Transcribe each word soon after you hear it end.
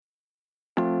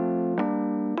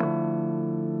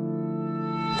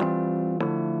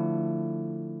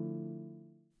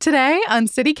Today on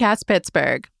City Cast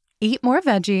Pittsburgh, eat more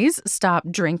veggies, stop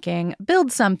drinking,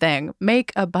 build something,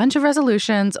 make a bunch of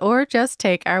resolutions, or just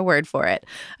take our word for it.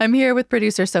 I'm here with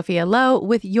producer Sophia Lowe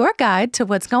with your guide to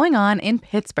what's going on in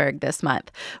Pittsburgh this month.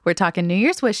 We're talking New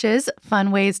Year's wishes, fun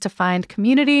ways to find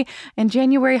community, and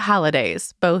January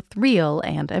holidays, both real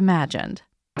and imagined.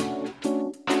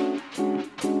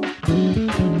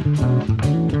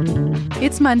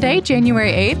 It's Monday,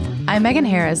 January 8th. I'm Megan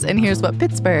Harris, and here's what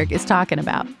Pittsburgh is talking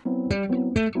about.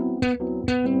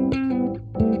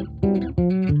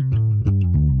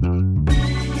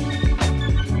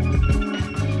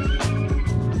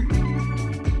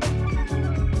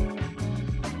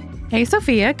 Hey,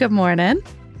 Sophia. Good morning.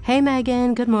 Hey,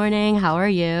 Megan. Good morning. How are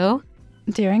you?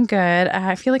 Doing good.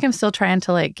 I feel like I'm still trying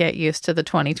to get used to the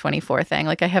 2024 thing.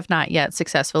 I have not yet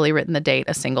successfully written the date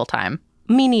a single time.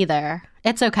 Me neither.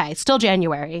 It's okay. Still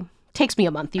January. Takes me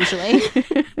a month usually.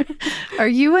 Are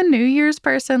you a New Year's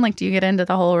person? Do you get into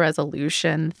the whole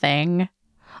resolution thing?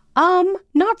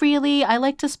 Not really. I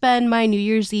like to spend my New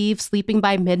Year's Eve sleeping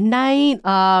by midnight.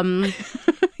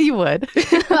 You would.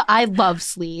 I love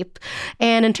sleep.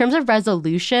 And in terms of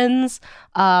resolutions,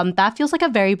 that feels like a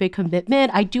very big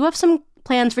commitment. I do have some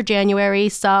plans for January,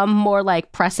 some more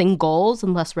pressing goals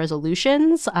and less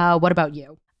resolutions. What about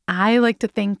you? I like to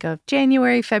think of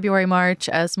January, February, March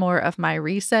as more of my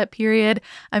reset period.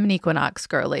 I'm an equinox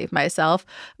girly myself.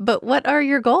 But what are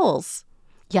your goals?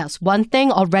 Yes, one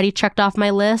thing already checked off my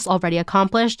list, already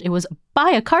accomplished. It was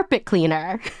buy a carpet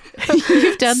cleaner.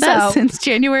 You've done that since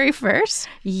January 1st?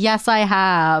 Yes, I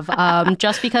have.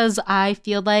 Just because I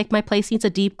feel like my place needs a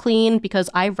deep clean because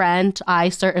I rent. I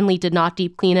certainly did not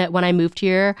deep clean it when I moved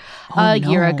here a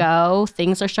year ago.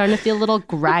 Things are starting to feel a little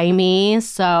grimy.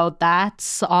 So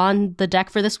that's on the deck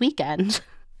for this weekend.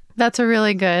 That's a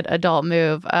really good adult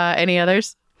move. Any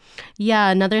others? Yeah,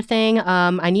 another thing,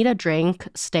 I need a drink,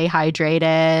 stay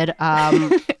hydrated.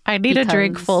 I need a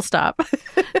drink, full stop.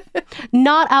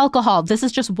 Not alcohol. This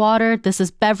is just water. This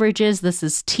is beverages. This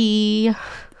is tea.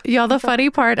 Y'all, the funny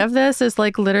part of this is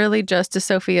literally just to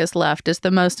Sophia's left is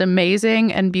the most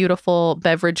amazing and beautiful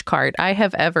beverage cart I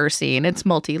have ever seen. It's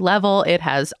multi-level. It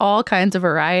has all kinds of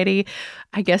variety.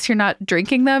 I guess you're not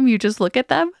drinking them. You just look at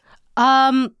them.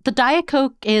 The Diet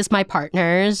Coke is my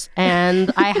partner's,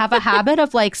 and I have a habit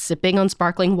of sipping on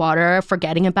sparkling water,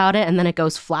 forgetting about it, and then it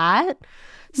goes flat.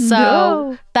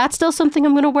 So That's still something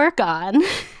I'm going to work on.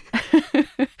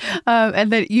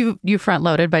 And then you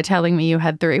front-loaded by telling me you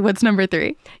had 3. What's number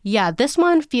 3? Yeah, this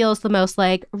one feels the most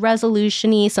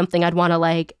resolution-y, something I'd want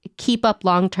to keep up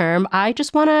long-term. I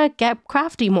just want to get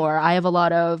crafty more. I have a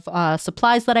lot of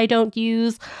supplies that I don't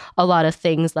use, a lot of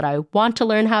things that I want to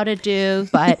learn how to do,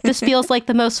 but this feels like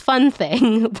the most fun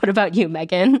thing. What about you,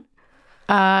 Megan?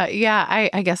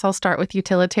 I guess I'll start with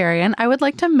utilitarian. I would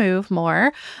like to move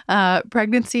more.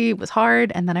 Pregnancy was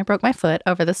hard, and then I broke my foot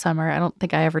over the summer. I don't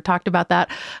think I ever talked about that.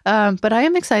 But I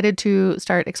am excited to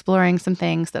start exploring some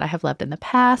things that I have loved in the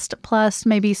past, plus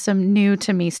maybe some new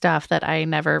to me stuff that I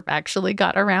never actually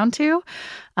got around to.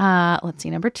 Let's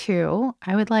see, number 2,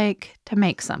 I would like to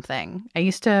make something. I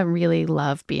used to really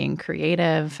love being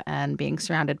creative and being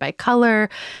surrounded by color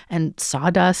and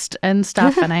sawdust and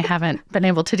stuff, and I haven't been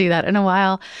able to do that in a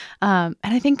while. And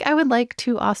I think I would like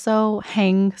to also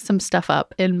hang some stuff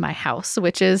up in my house,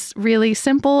 which is really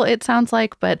simple, it sounds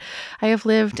like, but I have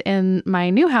lived in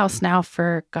my new house now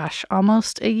for,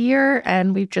 almost a year,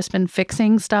 and we've just been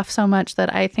fixing stuff so much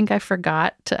that I think I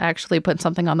forgot to actually put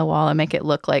something on the wall and make it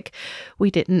look like we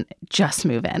didn't just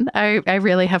move in. I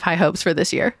really have high hopes for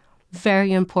this year.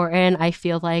 Very important. I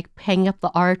feel like hanging up the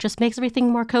art just makes everything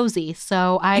more cozy.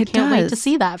 So I can't wait to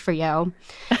see that for you.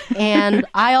 And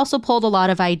I also pulled a lot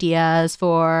of ideas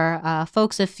for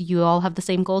folks. If you all have the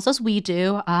same goals as we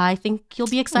do, I think you'll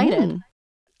be excited.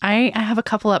 I have a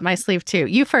couple up my sleeve too.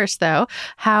 You first, though.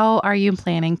 How are you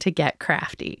planning to get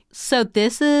crafty? So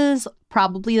this is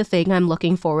probably the thing I'm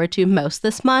looking forward to most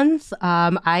this month.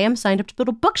 I am signed up to build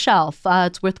a bookshelf.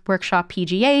 It's with Workshop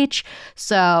PGH.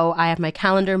 So I have my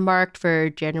calendar marked for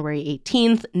January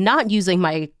 18th, not using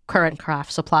my current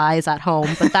craft supplies at home,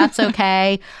 but that's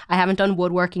okay. I haven't done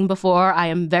woodworking before. I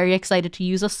am very excited to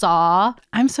use a saw.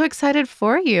 I'm so excited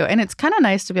for you. And it's kind of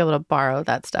nice to be able to borrow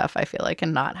that stuff, I feel like,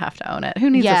 and not have to own it. Who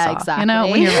needs a saw?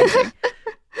 Exactly. When you're renting.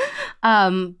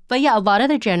 But yeah, a lot of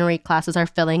the January classes are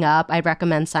filling up. I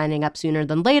recommend signing up sooner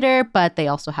than later, but they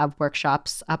also have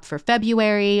workshops up for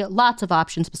February. Lots of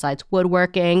options besides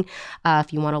woodworking.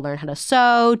 If you want to learn how to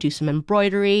sew, do some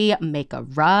embroidery, make a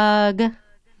rug.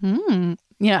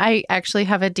 I actually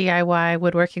have a DIY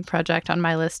woodworking project on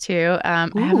my list too. I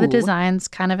have the Ooh. designs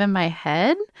kind of in my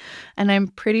head, and I'm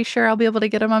pretty sure I'll be able to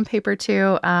get them on paper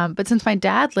too. But since my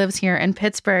dad lives here in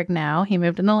Pittsburgh now, he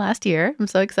moved in the last year. I'm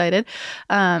so excited.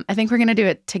 I think we're going to do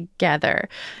it together.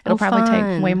 It'll Oh, probably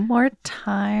take way fun. more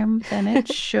time than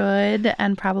it should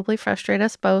and probably frustrate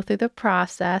us both through the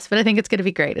process. But I think it's going to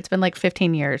be great. It's been like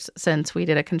 15 years since we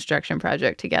did a construction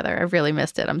project together. I've really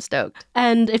missed it. I'm stoked.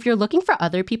 And if you're looking for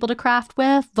other people to craft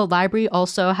with, the library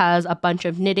also has a bunch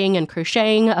of knitting and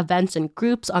crocheting events and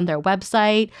groups on their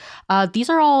website. These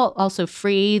are all also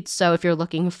free, so if you're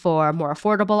looking for more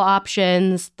affordable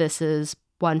options, this is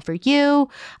one for you.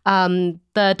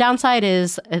 The downside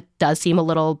is it does seem a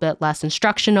little bit less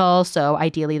instructional, so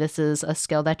ideally this is a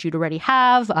skill that you'd already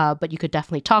have, but you could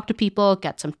definitely talk to people,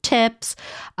 get some tips,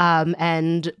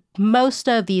 and most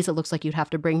of these, it looks like you'd have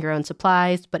to bring your own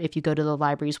supplies, but if you go to the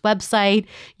library's website,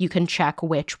 you can check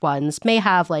which ones may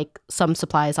have like some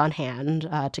supplies on hand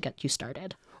to get you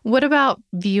started. What about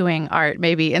viewing art,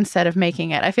 maybe instead of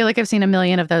making it? I feel like I've seen a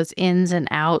million of those ins and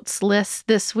outs lists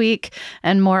this week,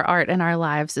 and more art in our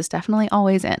lives is definitely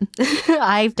always in.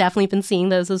 I've definitely been seeing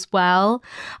those as well.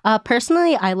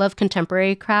 Personally, I love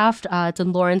contemporary craft. It's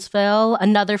in Lawrenceville,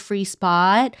 another free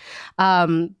spot.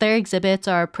 Their exhibits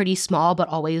are pretty small, but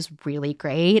always really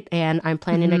great. And I'm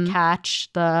planning to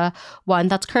catch the one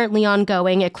that's currently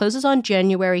ongoing. It closes on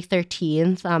January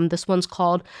 13th. This one's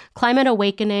called Climate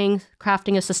Awakening,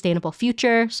 Crafting a Sustainable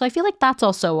Future. So I feel like that's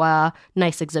also a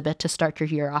nice exhibit to start your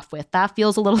year off with. That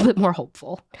feels a little bit more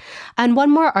hopeful. And one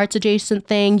more arts adjacent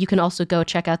thing, you can also go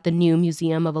check out the new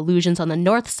Museum of Illusions on the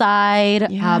north side.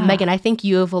 Yeah. Megan, I think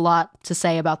you have a lot to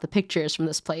say about the pictures from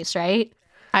this place, right?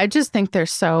 I just think they're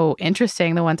so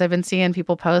interesting. The ones I've been seeing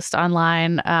people post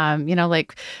online,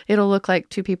 like it'll look like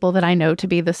two people that I know to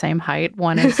be the same height.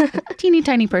 One is a teeny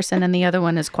tiny person and the other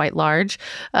one is quite large.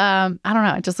 I don't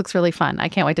know. It just looks really fun. I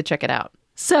can't wait to check it out.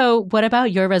 So what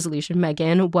about your resolution,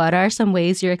 Megan? What are some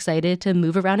ways you're excited to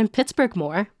move around in Pittsburgh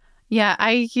more? Yeah,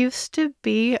 I used to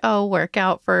be a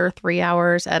workout for 3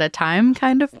 hours at a time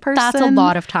kind of person. That's a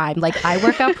lot of time. Like I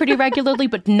work out pretty regularly,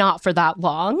 but not for that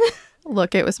long.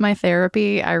 Look, it was my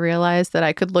therapy. I realized that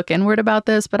I could look inward about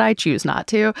this, but I choose not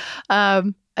to.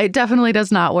 It definitely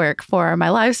does not work for my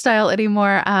lifestyle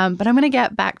anymore, but I'm going to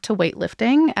get back to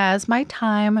weightlifting as my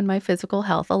time and my physical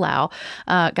health allow.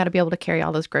 Got to be able to carry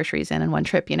all those groceries in one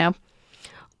trip,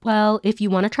 Well, if you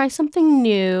want to try something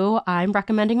new, I'm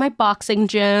recommending my boxing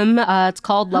gym. It's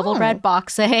called Level Red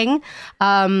Boxing.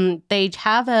 They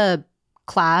have a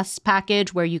class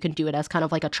package where you can do it as kind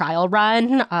of like a trial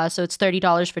run. So it's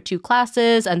 $30 for 2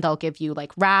 classes, and they'll give you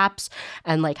like wraps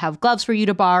and like have gloves for you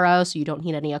to borrow so you don't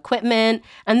need any equipment.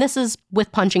 And this is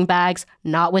with punching bags,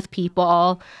 not with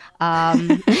people.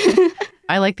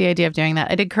 I like the idea of doing that.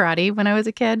 I did karate when I was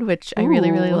a kid, which I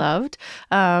really, really loved.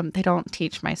 They don't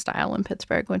teach my style in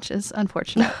Pittsburgh, which is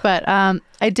unfortunate. But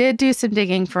I did do some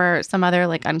digging for some other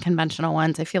like unconventional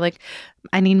ones. I feel like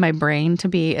I need my brain to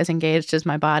be as engaged as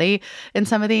my body in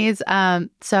some of these.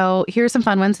 So here's some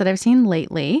fun ones that I've seen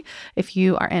lately. If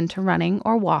you are into running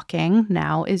or walking,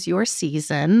 now is your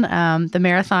season. The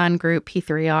marathon group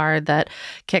P3R that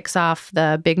kicks off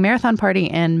the big marathon party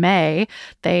in May,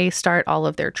 they start all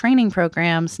of their training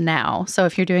programs now. So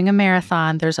if you're doing a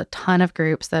marathon, there's a ton of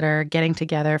groups that are getting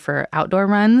together for outdoor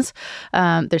runs.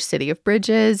 There's City of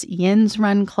Bridges, Yin's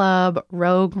Run Club,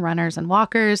 Rogue Runners and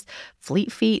Walkers.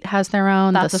 Fleet Feet has their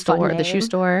own. That's the a fun store, name. the shoe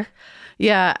store.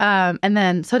 Yeah. And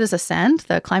then so does Ascend,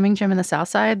 the climbing gym in the South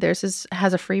Side. Theirs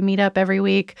has a free meetup every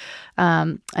week.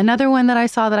 Another one that I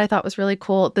saw that I thought was really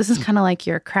cool. This is kind of like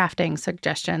your crafting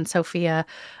suggestion, Sophia.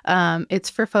 It's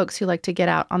for folks who like to get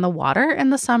out on the water in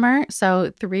the summer.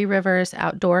 So Three Rivers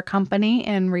Outdoor Company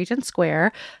in Regent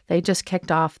Square, they just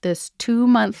kicked off this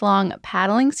 2-month-long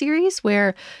paddling series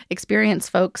where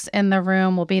experienced folks in the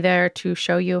room will be there to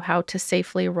show you how to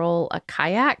safely roll a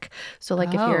kayak. So like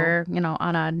if you're,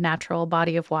 on a natural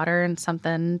body of water and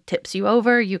something tips you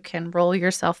over, you can roll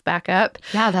yourself back up.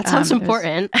 Yeah, that sounds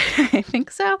important. I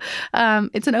think so.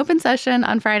 It's an open session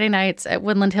on Friday nights at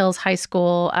Woodland Hills High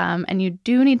School, and you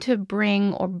do need to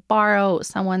bring or borrow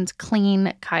someone's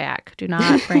clean kayak. Do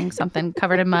not bring something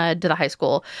covered in mud to the high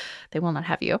school. They will not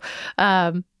have you.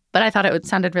 But I thought it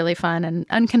sounded really fun and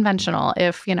unconventional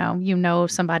if, you know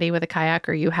somebody with a kayak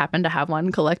or you happen to have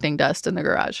one collecting dust in the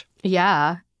garage.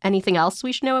 Yeah. Anything else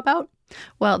we should know about?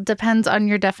 Well, it depends on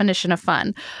your definition of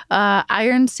fun.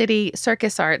 Iron City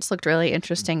Circus Arts looked really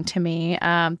interesting to me.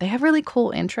 They have really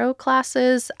cool intro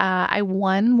classes. I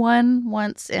won one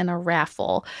once in a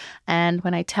raffle. And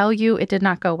when I tell you it did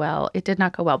not go well,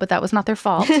 but that was not their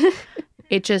fault.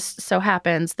 It just so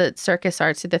happens that circus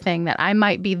arts are the thing that I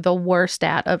might be the worst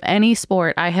at of any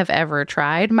sport I have ever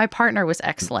tried. My partner was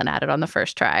excellent at it on the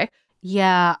first try.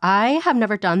 Yeah, I have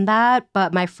never done that,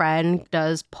 but my friend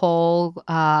does pole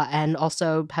and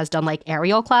also has done like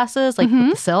aerial classes, like with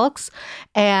the silks.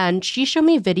 And she showed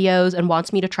me videos and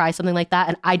wants me to try something like that.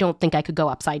 And I don't think I could go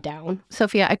upside down.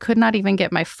 Sophia, I could not even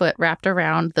get my foot wrapped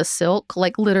around the silk,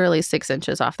 like literally 6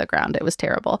 inches off the ground. It was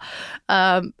terrible.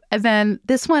 And then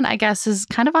this one, I guess, is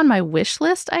kind of on my wish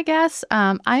list, I guess.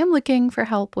 I am looking for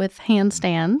help with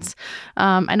handstands.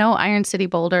 I know Iron City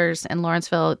Boulders in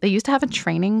Lawrenceville, they used to have a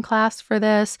training class for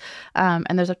this.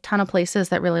 And there's a ton of places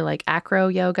that really like acro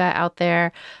yoga out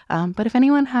there. But if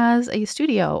anyone has a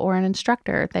studio or an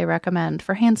instructor they recommend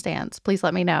for handstands, please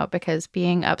let me know, because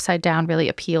being upside down really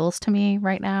appeals to me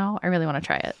right now. I really want to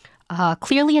try it.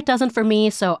 Clearly it doesn't for me,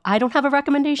 so I don't have a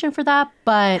recommendation for that.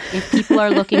 But if people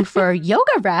are looking for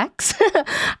yoga recs,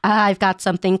 I've got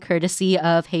something courtesy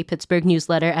of Hey Pittsburgh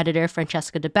newsletter editor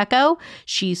Francesca DeBecco.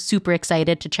 She's super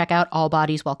excited to check out All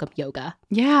Bodies Welcome Yoga.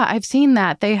 Yeah, I've seen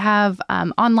that. They have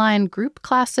online group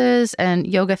classes and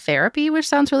yoga therapy, which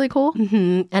sounds really cool.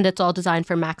 And it's all designed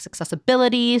for max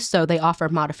accessibility. So they offer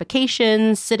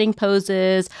modifications, sitting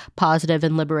poses, positive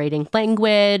and liberating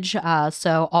language.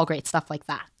 So all great stuff like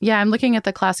that. Yeah, I'm looking at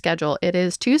the class schedule. It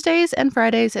is Tuesdays and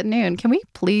Fridays at noon. Can we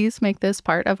please make this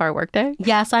part of our workday?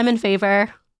 Yes, I'm in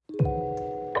favor.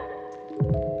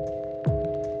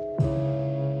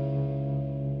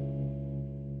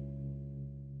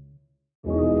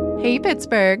 Hey,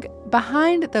 Pittsburgh.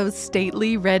 Behind those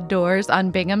stately red doors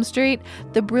on Bingham Street,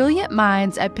 the brilliant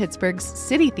minds at Pittsburgh's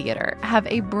City Theater have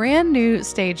a brand new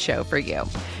stage show for you.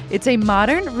 It's a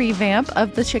modern revamp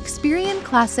of the Shakespearean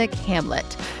classic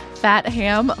Hamlet. Fat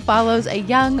Ham follows a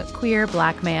young queer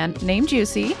black man named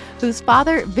Juicy, whose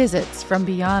father visits from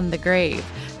beyond the grave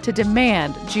to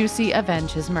demand Juicy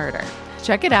avenge his murder.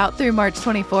 Check it out through March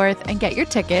 24th and get your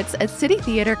tickets at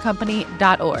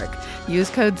citytheatercompany.org. Use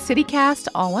code CityCast,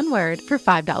 all one word, for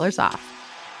 $5 off.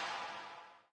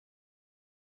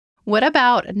 What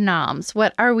about noms?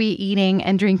 What are we eating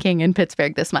and drinking in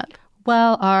Pittsburgh this month?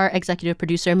 Well, our executive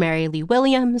producer, Mary Lee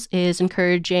Williams, is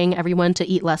encouraging everyone to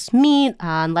eat less meat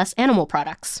and less animal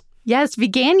products. Yes,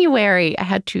 Veganuary. I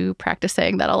had to practice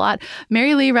saying that a lot.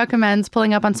 Mary Lee recommends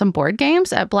pulling up on some board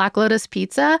games at Black Lotus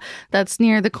Pizza. That's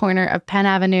near the corner of Penn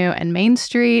Avenue and Main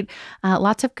Street.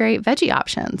 Lots of great veggie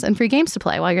options and free games to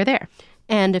play while you're there.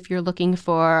 And if you're looking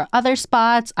for other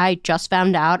spots, I just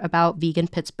found out about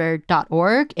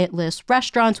veganpittsburgh.org. It lists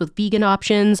restaurants with vegan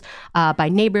options by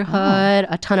neighborhood,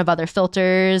 a ton of other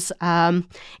filters. And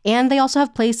they also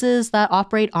have places that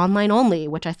operate online only,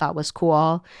 which I thought was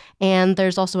cool. And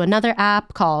there's also another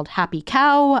app called Happy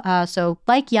Cow. So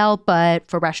like Yelp, but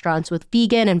for restaurants with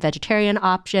vegan and vegetarian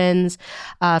options,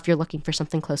 if you're looking for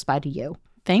something close by to you.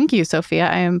 Thank you, Sophia.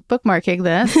 I am bookmarking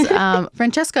this.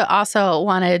 Francesca also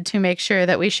wanted to make sure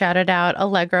that we shouted out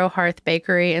Allegro Hearth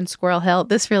Bakery in Squirrel Hill.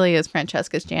 This really is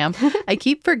Francesca's jam. I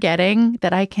keep forgetting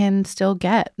that I can still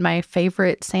get my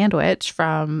favorite sandwich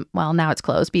from, well, now it's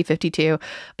closed, B52,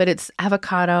 but it's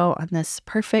avocado on this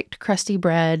perfect crusty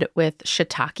bread with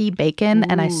shiitake bacon,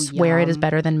 and I swear it is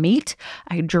better than meat.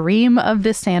 I dream of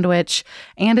this sandwich,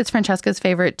 and it's Francesca's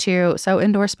favorite too, so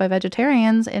endorsed by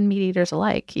vegetarians and meat eaters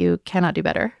alike. You cannot do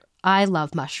better. I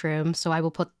love mushrooms, so I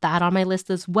will put that on my list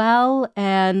as well.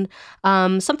 And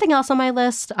something else on my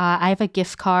list, I have a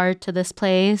gift card to this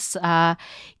place,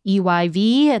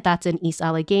 EYV. That's in East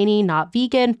Allegheny, not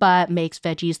vegan, but makes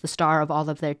veggies the star of all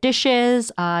of their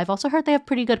dishes. I've also heard they have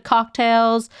pretty good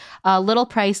cocktails, a little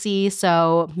pricey,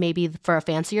 so maybe for a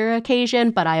fancier occasion,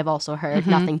 but I have also heard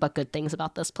nothing but good things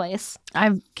about this place.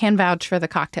 I can vouch for the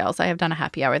cocktails. I have done a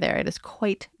happy hour there. It is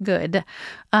quite good.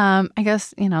 I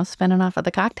guess, spend enough of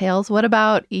the cocktails. What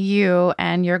about you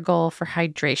and your goal for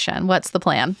hydration? What's the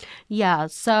plan? Yeah,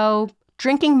 so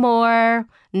drinking more,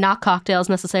 not cocktails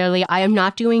necessarily. I am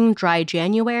not doing dry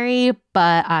January,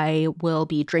 but I will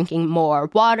be drinking more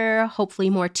water, hopefully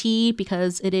more tea,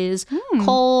 because it is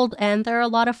cold and there are a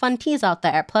lot of fun teas out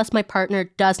there. Plus, my partner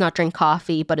does not drink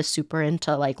coffee, but is super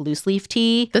into like loose leaf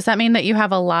tea. Does that mean that you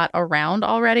have a lot around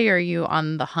already, or are you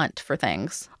on the hunt for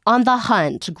things? On the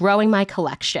hunt, growing my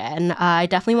collection. I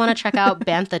definitely want to check out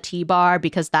Bantha Tea Bar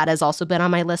because that has also been on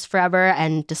my list forever.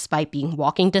 And despite being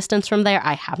walking distance from there,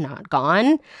 I have not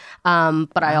gone.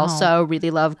 But I also really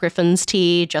love Griffin's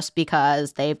Tea just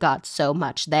because they've got so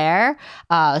much there.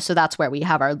 So that's where we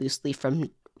have our loose leaf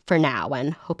for now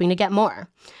and hoping to get more.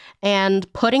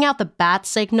 And putting out the bat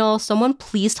signal, someone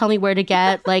please tell me where to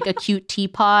get like a cute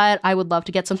teapot. I would love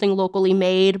to get something locally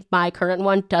made. My current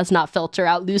one does not filter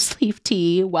out loose leaf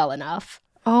tea well enough.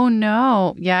 Oh,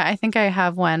 no. Yeah, I think I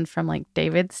have one from like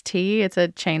David's Tea. It's a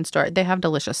chain store. They have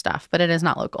delicious stuff, but it is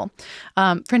not local.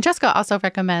 Francesca also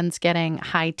recommends getting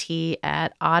high tea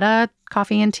at Ada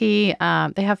Coffee and Tea.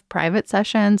 They have private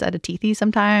sessions at a Teethy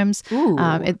sometimes. Ooh,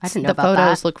 I It's didn't know about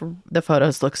that. the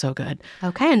photos look so good.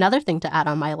 Okay, another thing to add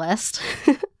on my list.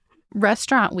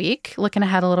 Restaurant Week, looking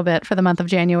ahead a little bit for the month of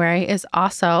January, is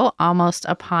also almost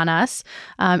upon us.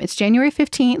 It's January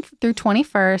 15th through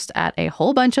 21st at a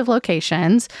whole bunch of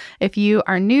locations. If you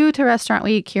are new to Restaurant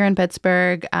Week here in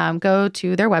Pittsburgh, go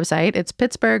to their website. It's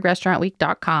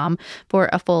pittsburghrestaurantweek.com for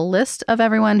a full list of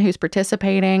everyone who's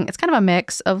participating. It's kind of a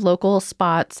mix of local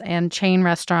spots and chain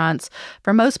restaurants.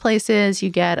 For most places, you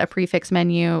get a prefix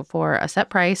menu for a set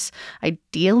price,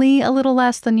 ideally a little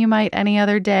less than you might any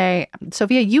other day.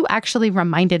 Sophia, you actually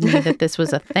reminded me that this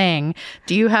was a thing.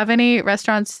 Do you have any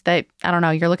restaurants that, I don't know,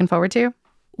 you're looking forward to?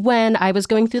 When I was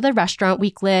going through the restaurant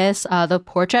week list, the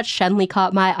porch at Shenley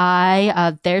caught my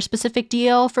eye. Their specific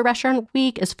deal for restaurant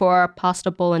week is for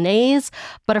pasta bolognese,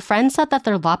 but a friend said that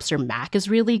their lobster mac is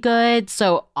really good.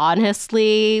 So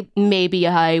honestly, maybe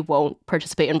I won't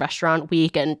participate in restaurant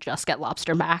week and just get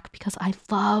lobster mac because I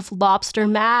love lobster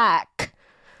mac.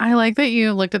 I like that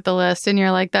you looked at the list and you're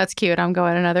like, that's cute. I'm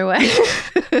going another way.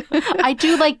 I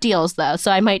do like deals though, so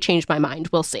I might change my mind.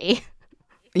 We'll see.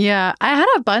 Yeah, I had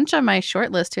a bunch on my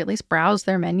short list to at least browse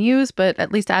their menus, but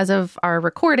at least as of our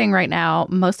recording right now,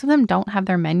 most of them don't have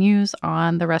their menus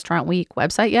on the Restaurant Week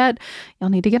website yet. You'll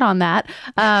need to get on that.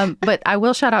 But I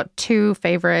will shout out two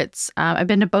favorites. I've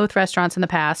been to both restaurants in the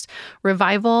past,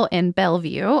 Revival in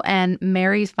Bellevue and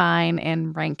Mary's Vine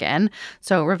in Rankin.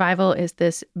 So Revival is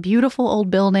this beautiful old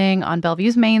building on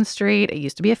Bellevue's Main Street. It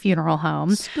used to be a funeral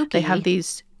home. Spooky. They have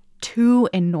these two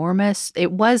enormous,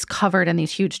 it was covered in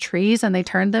these huge trees, and they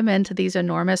turned them into these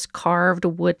enormous carved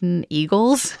wooden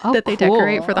eagles that they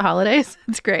decorate for the holidays.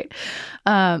 It's great.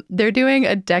 They're doing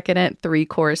a decadent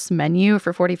 3-course menu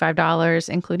for $45,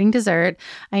 including dessert.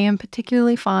 I am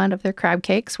particularly fond of their crab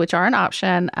cakes, which are an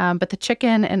option, but the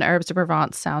chicken and herbs de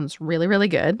Provence sounds really, really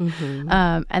good.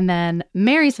 Mm-hmm. And then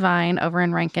Mary's Vine over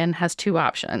in Rankin has two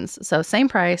options. So same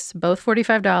price, both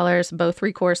 $45, both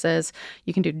 3 courses.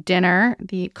 You can do dinner,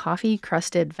 the coffee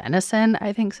crusted venison,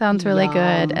 I think sounds really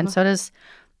good. And so does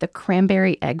the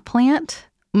cranberry eggplant.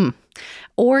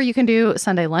 Or you can do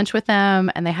Sunday lunch with them,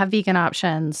 and they have vegan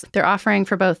options. They're offering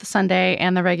for both the Sunday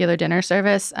and the regular dinner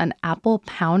service an apple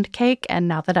pound cake. And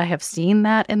now that I have seen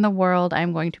that in the world,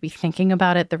 I'm going to be thinking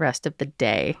about it the rest of the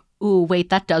day. Ooh, wait,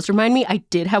 that does remind me. I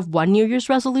did have one New Year's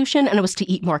resolution, and it was to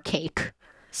eat more cake.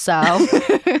 So,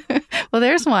 well,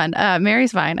 there's one,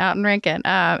 Mary's Vine out in Rankin.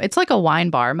 It's like a wine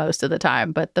bar most of the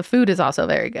time, but the food is also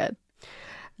very good.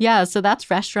 Yeah, so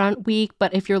that's restaurant week.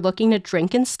 But if you're looking to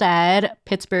drink instead,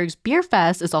 Pittsburgh's Beer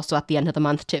Fest is also at the end of the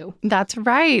month, too. That's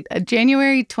right.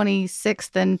 January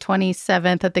 26th and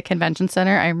 27th at the Convention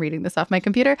Center. I'm reading this off my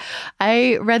computer.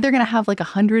 I read they're going to have like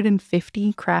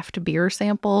 150 craft beer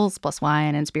samples, plus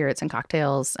wine and spirits and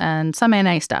cocktails, and some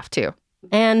NA stuff, too.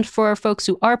 And for folks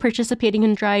who are participating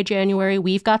in Dry January,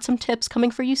 we've got some tips coming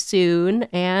for you soon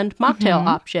and mocktail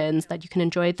options that you can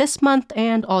enjoy this month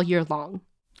and all year long.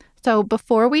 So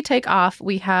before we take off,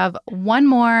 we have one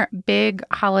more big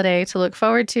holiday to look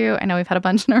forward to. I know we've had a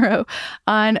bunch in a row.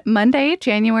 On Monday,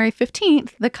 January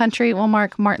 15th, the country will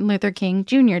mark Martin Luther King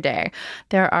Jr. Day.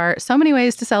 There are so many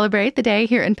ways to celebrate the day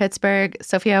here in Pittsburgh.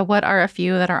 Sophia, what are a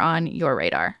few that are on your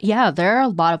radar? Yeah, there are a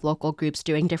lot of local groups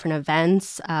doing different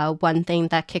events. One thing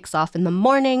that kicks off in the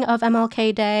morning of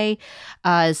MLK Day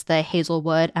is the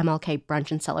Hazelwood MLK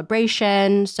Brunch and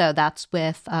Celebration. So that's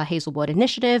with Hazelwood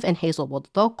Initiative and Hazelwood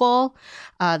Local.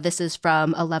 This is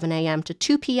from 11 a.m. to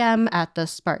 2 p.m. at the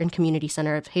Spartan Community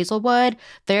Center of Hazelwood.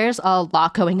 There's a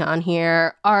lot going on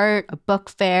here. Art, a book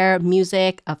fair,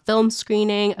 music, a film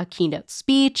screening, a keynote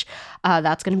speech.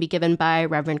 That's going to be given by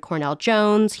Reverend Cornell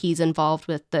Jones. He's involved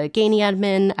with the Gainey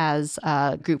admin as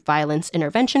a group violence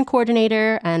intervention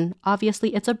coordinator. And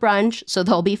obviously it's a brunch, so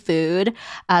there'll be food.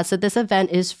 So this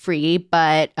event is free,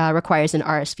 but requires an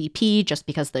RSVP just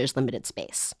because there's limited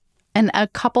space. And a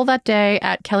couple that day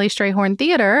at Kelly Strayhorn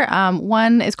Theater.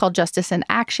 One is called Justice in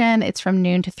Action. It's from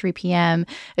noon to 3 p.m.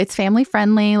 It's family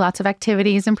friendly, lots of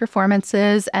activities and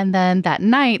performances. And then that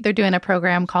night, they're doing a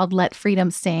program called Let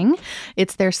Freedom Sing.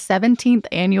 It's their 17th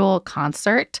annual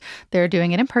concert. They're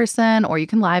doing it in person, or you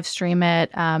can live stream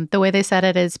it. The way they said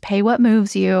it is pay what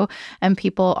moves you. And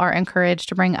people are encouraged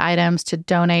to bring items to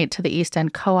donate to the East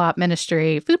End Co-op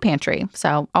Ministry food pantry.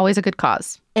 So always a good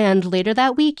cause. And later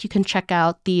that week, you can check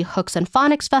out the Hooks and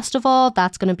Phonics Festival.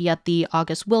 That's going to be at the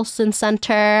August Wilson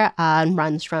Center and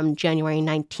runs from January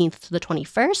 19th to the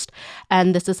 21st.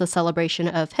 And this is a celebration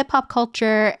of hip hop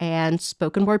culture and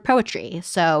spoken word poetry.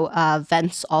 So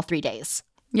events all 3 days.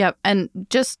 Yep. And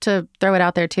just to throw it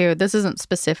out there, too, this isn't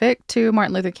specific to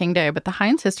Martin Luther King Day, but the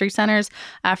Heinz History Center's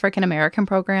African American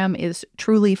program is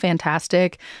truly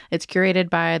fantastic. It's curated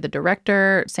by the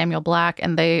director, Samuel Black,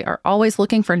 and they are always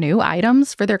looking for new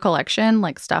items for their collection,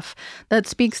 like stuff that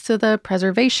speaks to the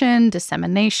preservation,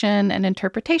 dissemination, and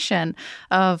interpretation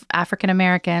of African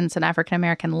Americans and African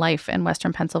American life in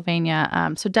Western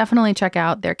Pennsylvania. So definitely check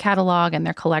out their catalog and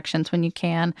their collections when you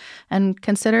can, and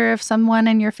consider if someone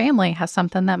in your family has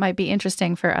something that might be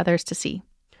interesting for others to see.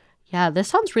 Yeah, this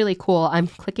sounds really cool. I'm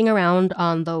clicking around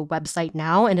on the website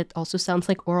now, and it also sounds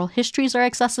like oral histories are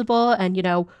accessible. And,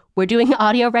 we're doing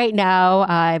audio right now.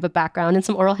 I have a background in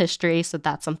some oral history, so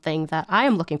that's something that I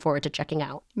am looking forward to checking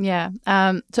out. Yeah.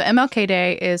 So MLK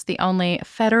Day is the only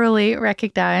federally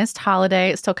recognized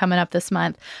holiday. It's still coming up this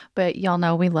month, but y'all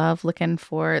know we love looking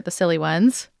for the silly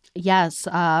ones. Yes.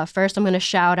 First, I'm going to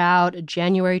shout out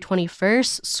January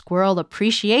 21st, Squirrel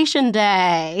Appreciation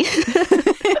Day,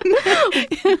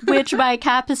 which my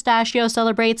cat Pistachio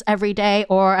celebrates every day,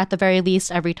 or at the very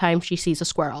least, every time she sees a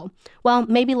squirrel. Well,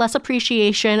 maybe less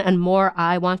appreciation and more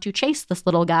I want to chase this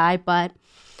little guy, but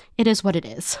it is what it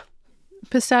is.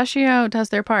 Pistachio does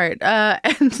their part.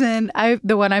 And then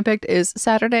the one I picked is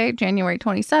Saturday, January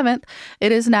 27th.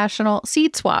 It is National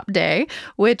Seed Swap Day,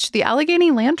 which the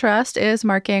Allegheny Land Trust is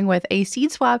marking with a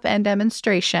seed swap and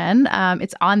demonstration.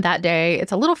 It's on that day.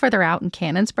 It's a little further out in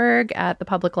Canonsburg at the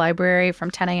public library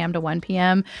from 10 a.m. to 1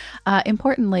 p.m.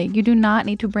 Importantly, you do not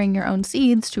need to bring your own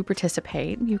seeds to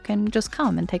participate. You can just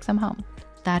come and take them home.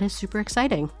 That is super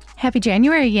exciting. Happy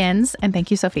January, Yins, and thank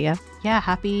you, Sophia. Yeah,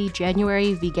 happy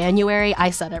January, Veganuary.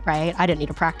 I said it right. I didn't need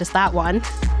to practice that one.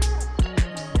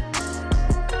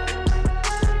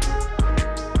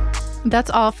 That's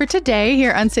all for today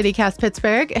here on CityCast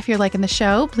Pittsburgh. If you're liking the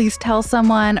show, please tell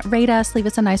someone, rate us, leave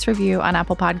us a nice review on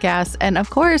Apple Podcasts, and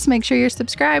of course, make sure you're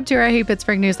subscribed to our Hey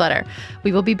Pittsburgh newsletter.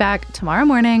 We will be back tomorrow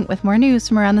morning with more news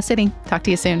from around the city. Talk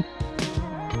to you soon.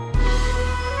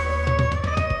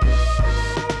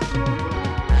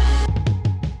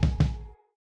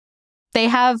 They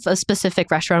have a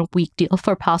specific restaurant week deal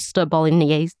for pasta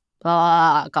bolognese.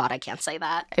 Oh, God, I can't say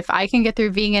that. If I can get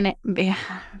through Veganuary,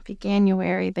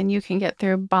 then you can get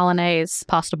through bolognese.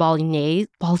 Pasta bolognese?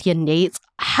 Bolognese?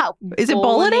 How? Is it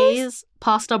bolognese?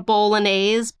 Pasta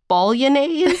bolognese?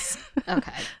 Bolognese?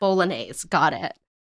 Okay, bolognese. Got it.